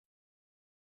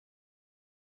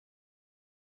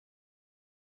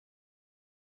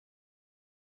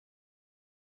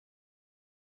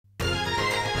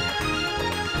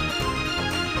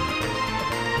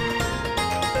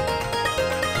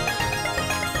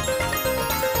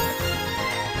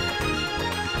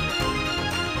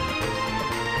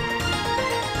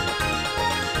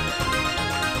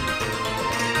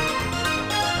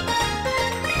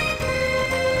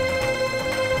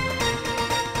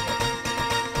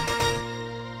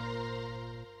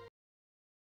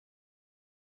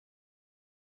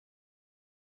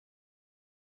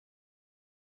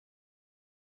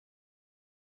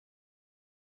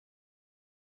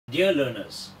Dear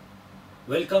learners,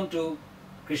 welcome to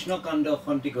Krishna Kanta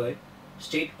Handiqui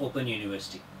State Open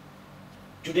University.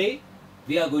 Today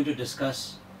we are going to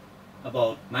discuss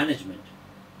about management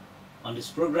on this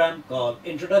program called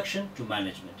Introduction to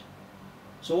Management.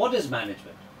 So what is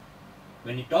management?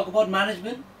 When you talk about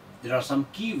management, there are some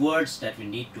key words that we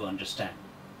need to understand.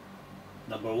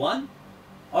 Number one,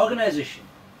 organization.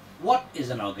 What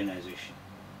is an organization?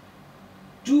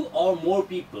 Two or more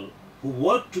people who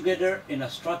work together in a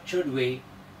structured way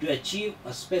to achieve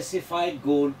a specified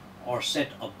goal or set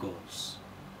of goals.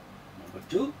 Number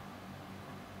two,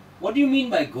 what do you mean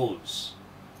by goals?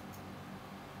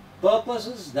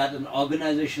 Purposes that an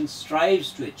organization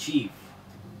strives to achieve.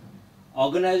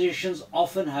 Organizations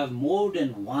often have more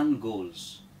than one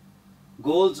goals.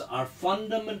 Goals are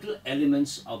fundamental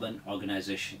elements of an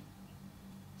organization.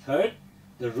 Third,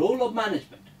 the role of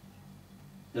management.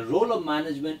 The role of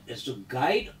management is to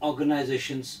guide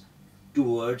organizations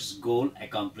towards goal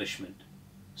accomplishment.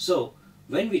 So,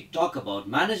 when we talk about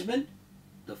management,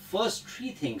 the first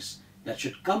three things that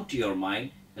should come to your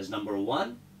mind is number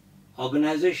one,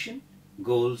 organization,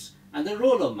 goals, and the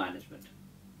role of management.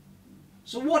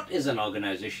 So, what is an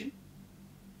organization?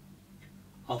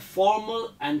 A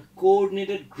formal and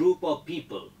coordinated group of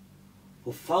people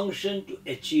who function to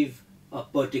achieve a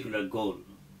particular goal.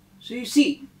 So, you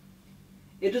see,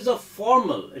 it is a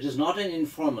formal, it is not an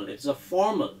informal, it's a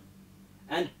formal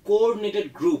and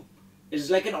coordinated group. It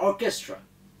is like an orchestra.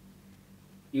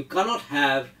 You cannot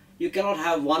have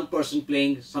one person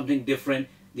playing something different,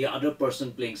 the other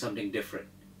person playing something different.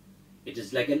 It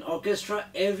is like an orchestra,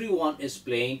 everyone is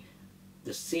playing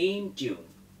the same tune.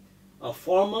 A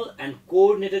formal and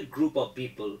coordinated group of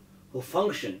people who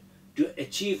function to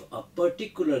achieve a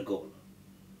particular goal.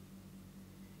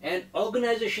 An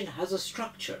organization has a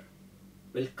structure.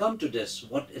 We'll come to this.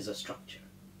 What is a structure?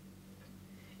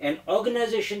 An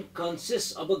organization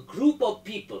consists of a group of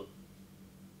people.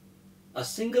 A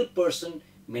single person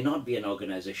may not be an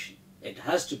organization. It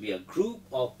has to be a group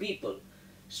of people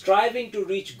striving to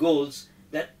reach goals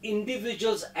that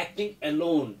individuals acting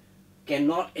alone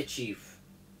cannot achieve.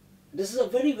 This is a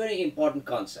very, very important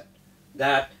concept,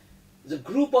 that the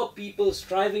group of people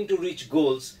striving to reach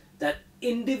goals that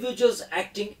individuals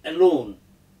acting alone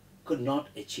could not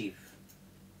achieve.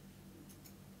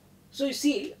 So you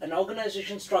see, an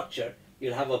organization structure,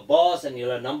 you'll have a boss and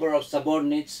you'll have a number of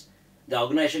subordinates. The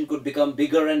organization could become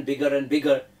bigger and bigger and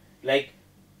bigger. Like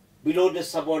below this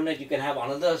subordinate, you can have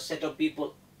another set of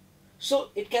people. So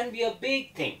it can be a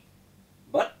big thing.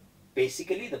 But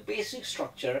basically, the basic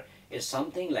structure is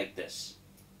something like this.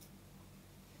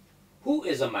 Who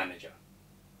is a manager?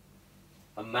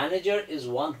 A manager is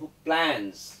one who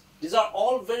plans. These are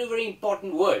all very, very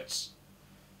important words.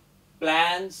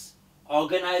 Plans,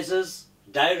 organizes,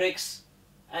 directs,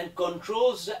 and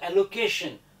controls the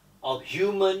allocation of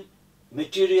human,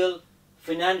 material,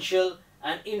 financial,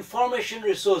 and information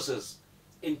resources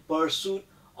in pursuit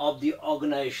of the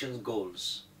organization's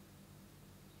goals.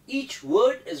 Each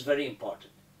word is very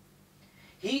important.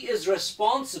 He is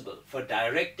responsible for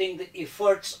directing the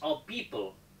efforts of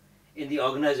people in the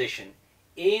organization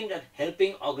aimed at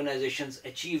helping organizations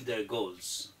achieve their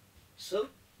goals. So,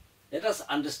 let us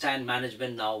understand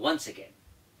management now once again.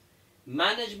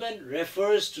 Management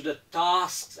refers to the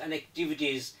tasks and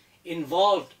activities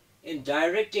involved in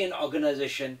directing an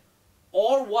organization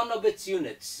or one of its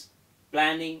units,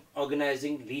 planning,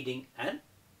 organizing, leading, and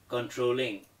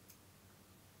controlling.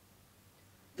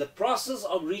 The process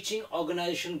of reaching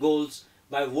organization goals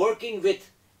by working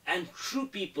with and through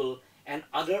people and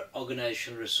other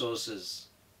organizational resources.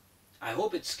 I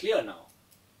hope it's clear now.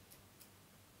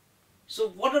 So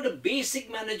what are the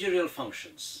basic managerial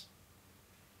functions?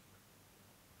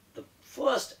 The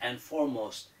first and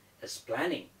foremost is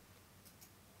planning.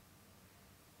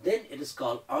 Then it is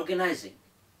called organizing.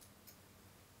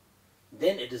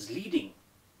 Then it is leading.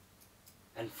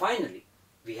 And finally,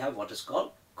 we have what is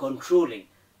called controlling.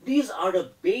 These are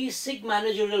the basic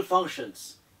managerial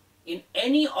functions. In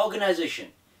any organization,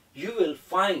 you will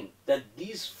find that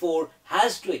these four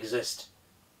has to exist.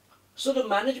 So the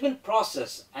management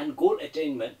process and goal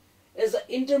attainment is the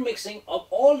intermixing of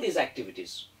all these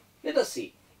activities. Let us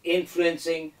see.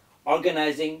 Influencing,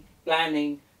 organizing,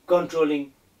 planning,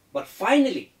 controlling. But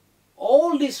finally,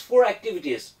 all these four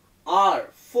activities are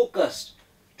focused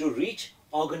to reach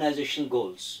organizational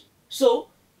goals. So,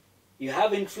 you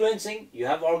have influencing, you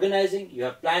have organizing, you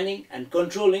have planning and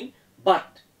controlling,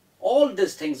 but all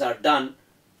these things are done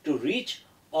to reach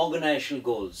organizational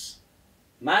goals.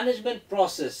 Management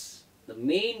process. The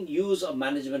main use of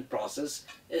management process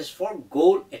is for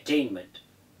goal attainment.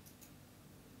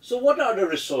 So what are the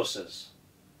resources?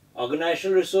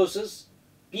 Organizational resources,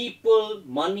 people,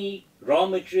 money, raw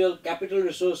material, capital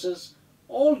resources,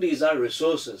 all these are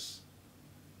resources.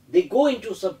 They go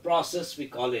into some process, we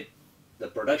call it the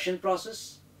production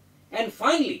process. And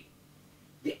finally,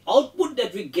 the output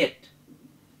that we get,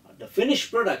 the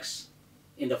finished products,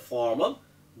 in the form of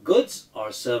goods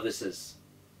or services.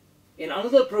 In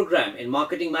another program in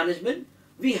marketing management,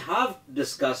 we have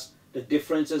discussed the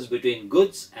differences between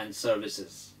goods and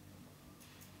services.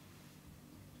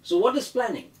 So what is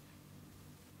planning?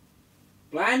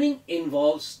 Planning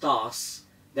involves tasks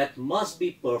that must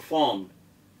be performed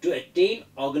to attain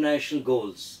organizational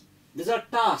goals. These are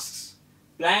tasks.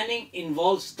 Planning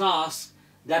involves tasks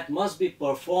that must be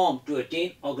performed to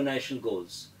attain organizational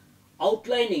goals.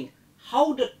 Outlining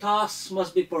how the tasks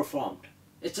must be performed.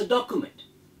 It's a document.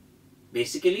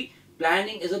 Basically,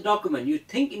 planning is a document. You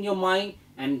think in your mind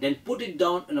and then put it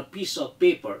down on a piece of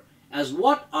paper as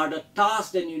what are the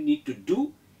tasks that you need to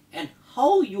do and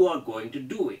how you are going to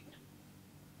do it.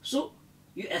 So,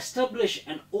 you establish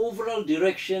an overall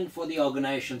direction for the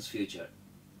organization's future.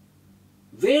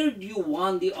 Where do you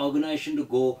want the organization to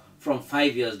go from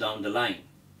 5 years down the line?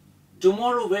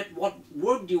 Tomorrow, what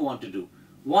work do you want to do?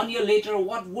 1 year later,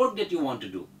 what work that you want to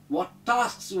do? What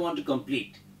tasks you want to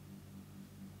complete?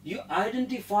 You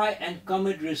identify and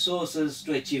commit resources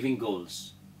to achieving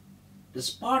goals. This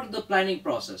is part of the planning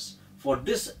process. For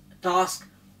this task,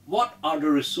 what are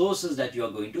the resources that you are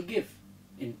going to give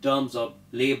in terms of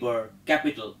labor,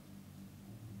 capital?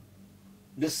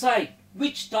 Decide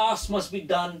which tasks must be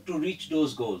done to reach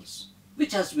those goals.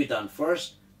 Which has to be done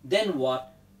first, then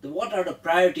what? What are the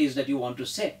priorities that you want to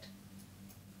set?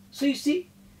 So you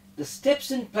see, the steps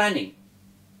in planning,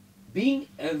 being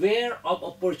aware of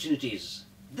opportunities,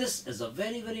 this is a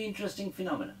very, very interesting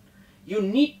phenomenon. You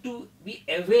need to be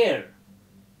aware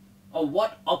of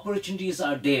what opportunities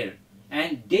are there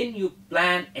and then you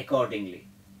plan accordingly.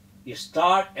 You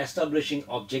start establishing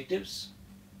objectives.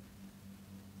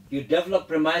 You develop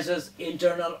premises,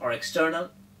 internal or external.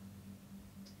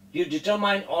 You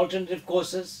determine alternative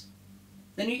courses.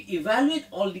 Then you evaluate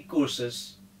all the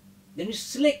courses. Then you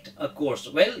select a course.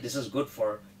 Well, this is good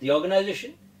for the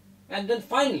organization. And then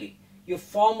finally, you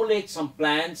formulate some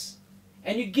plans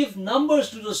and you give numbers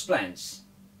to those plans.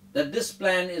 That this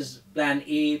plan is plan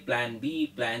A, plan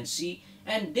B, plan C,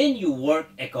 and then you work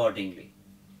accordingly.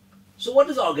 So what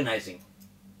is organizing?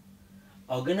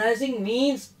 Organizing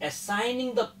means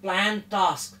assigning the planned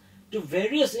task to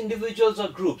various individuals or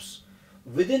groups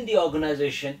within the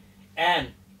organization and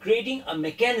creating a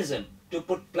mechanism to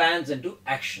put plans into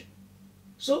action.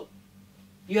 So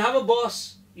you have a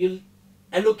boss, you'll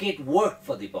allocate work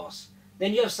for the boss.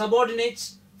 Then you have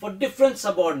subordinates. For different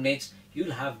subordinates,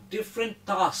 you'll have different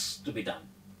tasks to be done.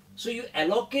 So you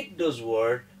allocate those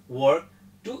work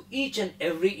to each and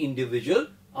every individual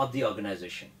of the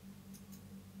organization.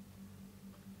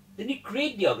 Then you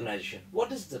create the organization.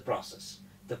 What is the process?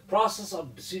 The process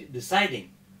of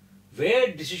deciding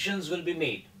where decisions will be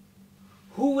made,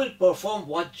 who will perform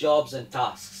what jobs and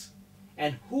tasks,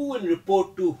 and who will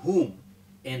report to whom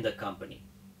in the company.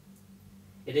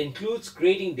 It includes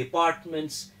creating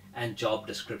departments and job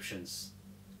descriptions.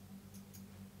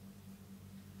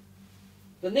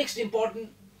 The next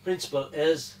important principle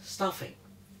is staffing.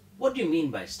 What do you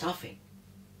mean by staffing?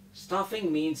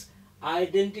 Staffing means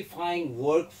identifying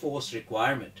workforce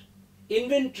requirement,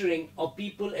 inventorying of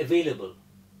people available.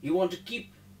 You want to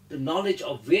keep the knowledge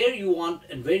of where you want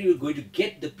and where you're going to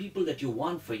get the people that you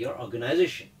want for your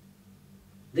organization.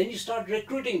 Then you start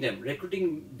recruiting them.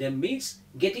 Recruiting them means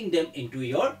getting them into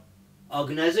your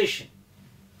organization.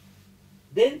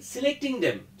 Then selecting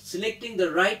them, selecting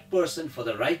the right person for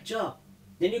the right job.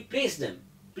 Then you place them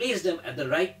at the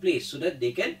right place so that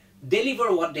they can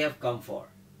deliver what they have come for.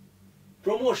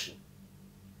 Promotion,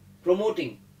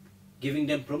 promoting, giving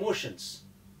them promotions.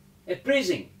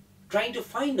 Appraising, trying to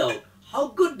find out how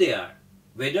good they are,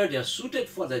 whether they are suited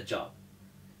for the job.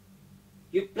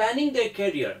 You're planning their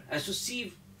career as to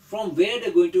see from where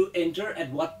they're going to enter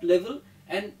at what level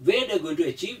and where they're going to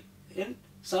achieve in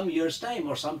some years' time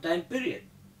or some time period.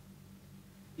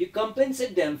 You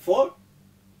compensate them for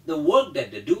the work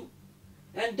that they do,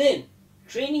 and then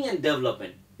training and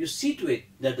development. You see to it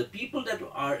that the people that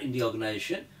are in the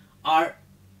organization are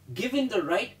given the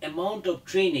right amount of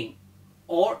training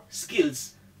or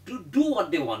skills to do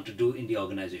what they want to do in the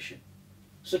organization.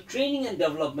 So training and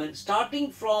development,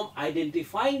 starting from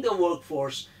identifying the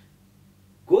workforce,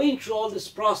 going through all this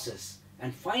process,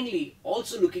 and finally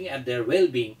also looking at their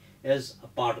well-being is a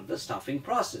part of the staffing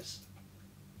process.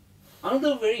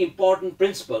 Another very important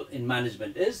principle in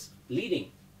management is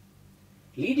leading.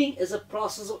 Leading is a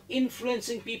process of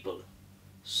influencing people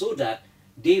so that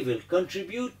They will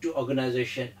contribute to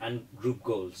organization and group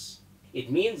goals.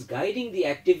 It means guiding the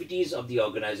activities of the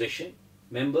organization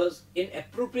members in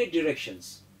appropriate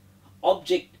directions.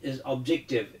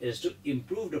 Objective is to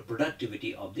improve the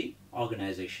productivity of the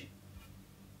organization.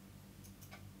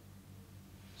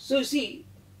 So you see,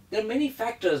 there are many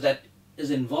factors that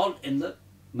is involved in the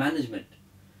management.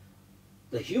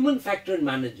 The human factor in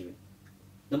management,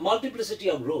 the multiplicity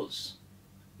of roles.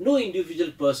 No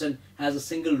individual person has a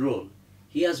single role.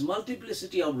 He has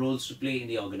multiplicity of roles to play in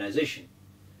the organization.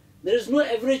 There is no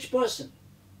average person.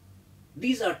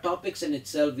 These are topics in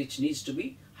itself which needs to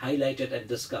be highlighted and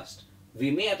discussed. We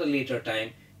may at a later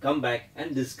time come back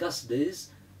and discuss these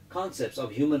concepts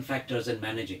of human factors in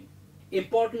managing.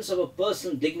 Importance of a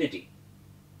personal dignity,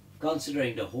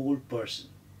 considering the whole person.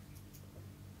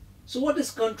 So what is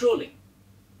controlling?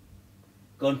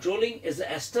 Controlling is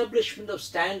the establishment of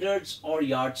standards or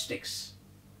yardsticks.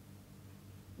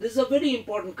 This is a very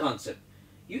important concept.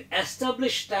 You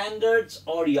establish standards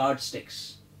or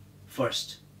yardsticks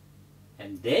first,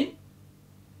 and then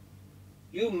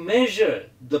you measure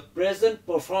the present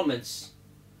performance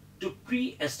to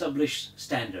pre-established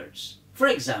standards. For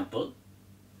example,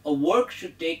 a work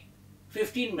should take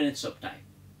 15 minutes of time,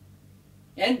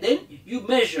 and then you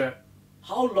measure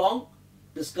how long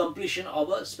this completion of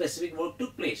a specific work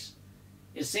took place.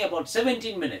 It's say about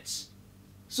 17 minutes.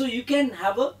 So you can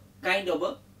have a kind of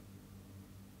a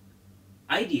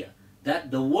idea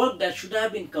that the work that should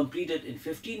have been completed in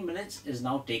 15 minutes is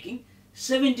now taking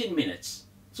 17 minutes.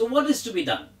 So what is to be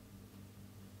done?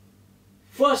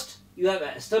 First, you have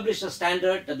established a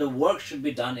standard that the work should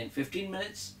be done in 15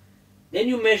 minutes. Then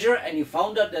you measure and you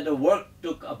found out that the work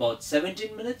took about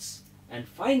 17 minutes. And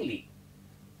finally,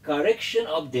 correction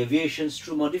of deviations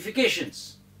through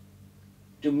modifications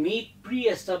to meet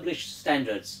pre-established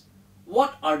standards.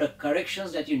 What are the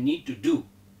corrections that you need to do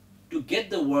to get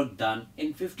the work done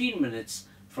in 15 minutes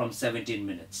from 17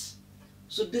 minutes?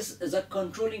 So this is a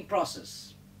controlling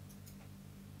process.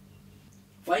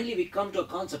 Finally, we come to a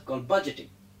concept called budgeting.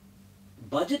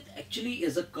 Budget actually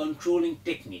is a controlling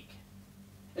technique.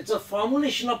 It's a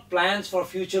formulation of plans for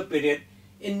future period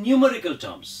in numerical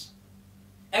terms.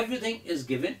 Everything is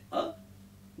given a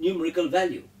numerical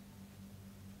value.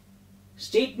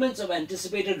 Statements of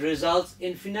anticipated results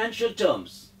in financial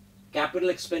terms, capital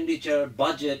expenditure,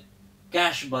 budget,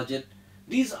 cash budget,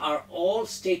 these are all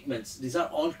statements, these are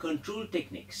all control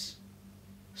techniques.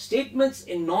 Statements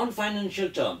in non-financial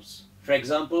terms, for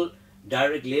example,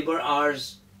 direct labor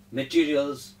hours,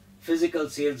 materials, physical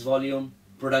sales volume,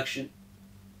 production,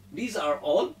 these are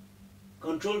all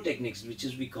control techniques, which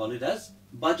is we call it as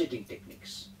budgeting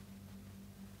techniques.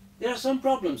 There are some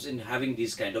problems in having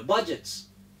these kind of budgets.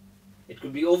 It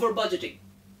could be over budgeting.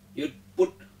 You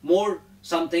put more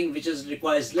something which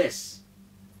requires less.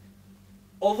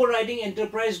 Overriding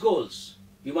enterprise goals.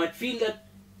 You might feel that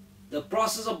the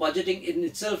process of budgeting in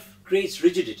itself creates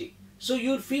rigidity. So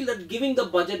you would feel that giving the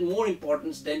budget more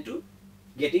importance than to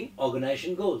getting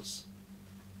organization goals.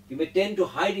 You may tend to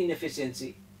hide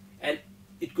inefficiency and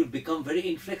it could become very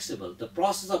inflexible. The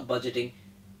process of budgeting,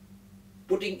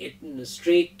 putting it in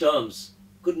straight terms,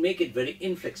 could make it very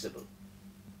inflexible.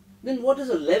 Then what is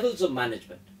the levels of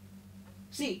management?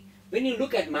 See, when you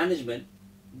look at management,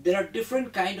 there are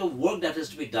different kind of work that has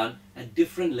to be done at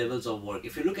different levels of work.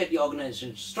 If you look at the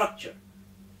organization structure,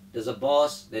 there's a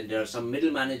boss, then there are some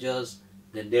middle managers,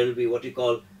 then there will be what you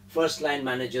call first line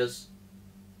managers.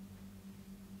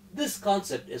 This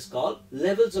concept is called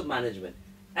levels of management.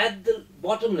 At the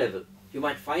bottom level, you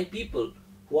might find people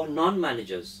who are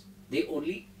non-managers. They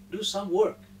only do some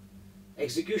work,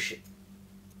 execution.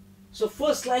 So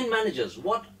first line managers,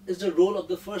 what is the role of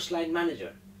the first line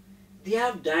manager? They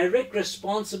have direct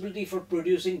responsibility for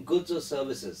producing goods or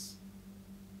services.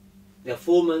 They are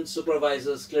foremen,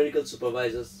 supervisors, clerical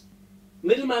supervisors.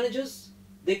 Middle managers,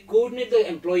 they coordinate the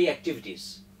employee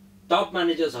activities. Top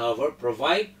managers, however,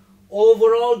 provide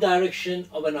overall direction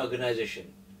of an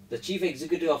organization. The chief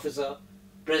executive officer,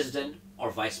 president or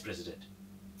vice president.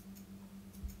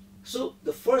 So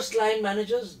the first line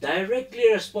managers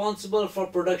directly responsible for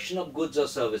production of goods or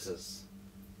services.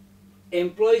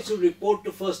 Employees who report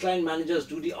to first line managers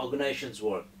do the organization's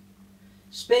work.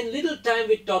 Spend little time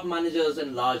with top managers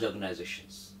in large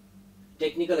organizations.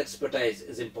 Technical expertise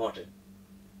is important.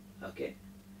 Okay.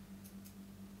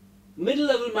 Middle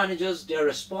level managers, they are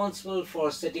responsible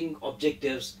for setting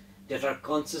objectives that are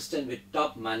consistent with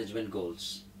top management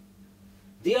goals.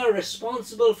 They are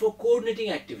responsible for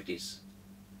coordinating activities.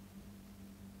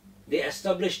 They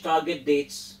establish target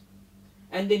dates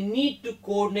and they need to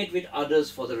coordinate with others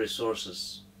for the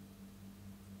resources.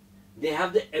 They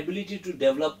have the ability to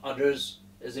develop others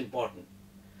is important.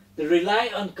 They rely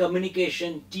on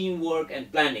communication, teamwork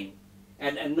and planning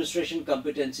and administration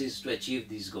competencies to achieve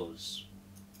these goals.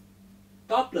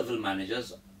 Top level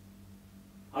managers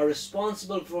are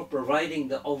responsible for providing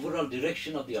the overall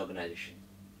direction of the organization.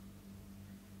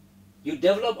 You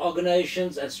develop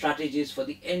organizations and strategies for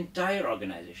the entire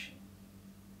organization.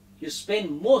 You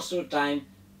spend most of the time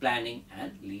planning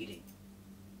and leading.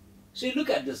 So you look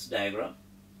at this diagram.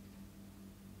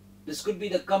 This could be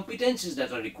the competencies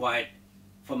that are required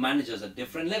for managers at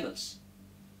different levels.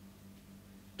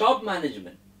 Top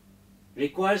management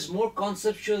requires more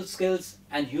conceptual skills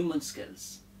and human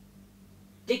skills.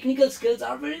 Technical skills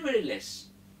are very, very less.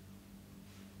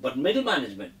 But middle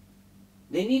management,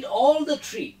 they need all the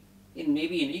three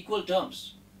maybe in equal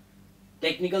terms.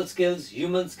 Technical skills,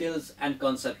 human skills and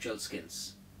conceptual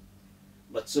skills.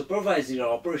 But supervisory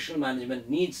or operational management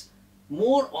needs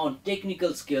more on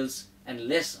technical skills and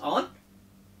less on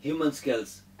human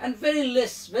skills and very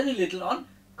little on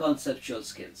conceptual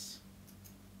skills.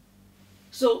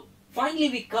 So finally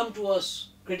we come to a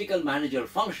critical manager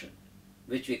function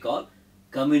which we call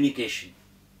communication.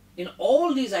 In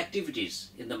all these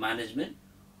activities in the management,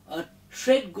 a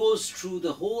thread goes through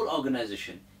the whole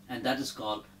organization and that is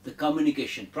called the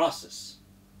communication process.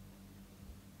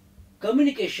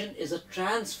 Communication is a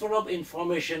transfer of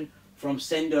information from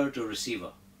sender to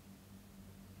receiver,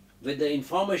 with the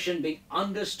information being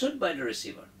understood by the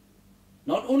receiver.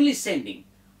 Not only sending,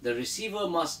 the receiver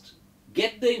must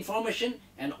get the information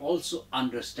and also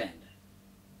understand.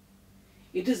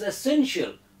 It is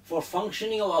essential for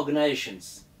functioning of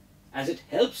organizations as it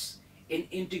helps in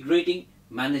integrating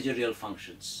managerial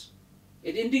functions.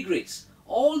 It integrates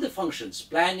all the functions,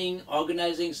 planning,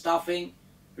 organizing, staffing,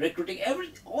 recruiting,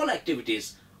 all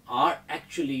activities are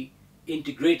actually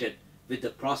integrated with the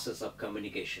process of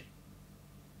communication.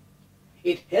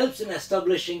 It helps in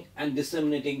establishing and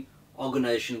disseminating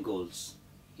organization goals.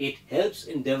 It helps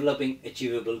in developing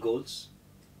achievable goals.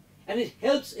 And it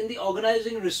helps in the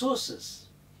organizing resources.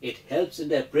 It helps in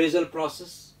the appraisal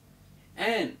process.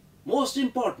 And most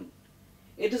important,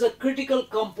 it is a critical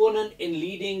component in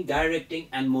leading, directing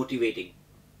and motivating.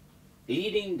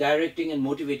 Leading, directing and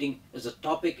motivating is a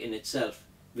topic in itself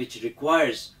which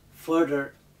requires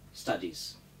further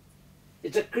studies.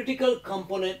 It's a critical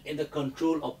component in the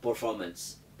control of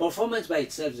performance. Performance by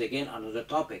itself is again another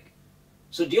topic.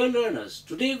 So dear learners,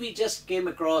 today we just came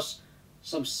across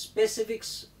some specific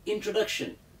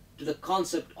introduction to the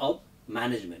concept of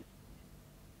management.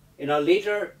 In our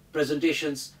later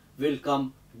presentations, we'll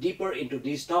come deeper into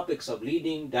these topics of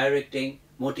leading, directing,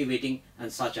 motivating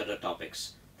and such other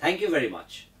topics. Thank you very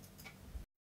much.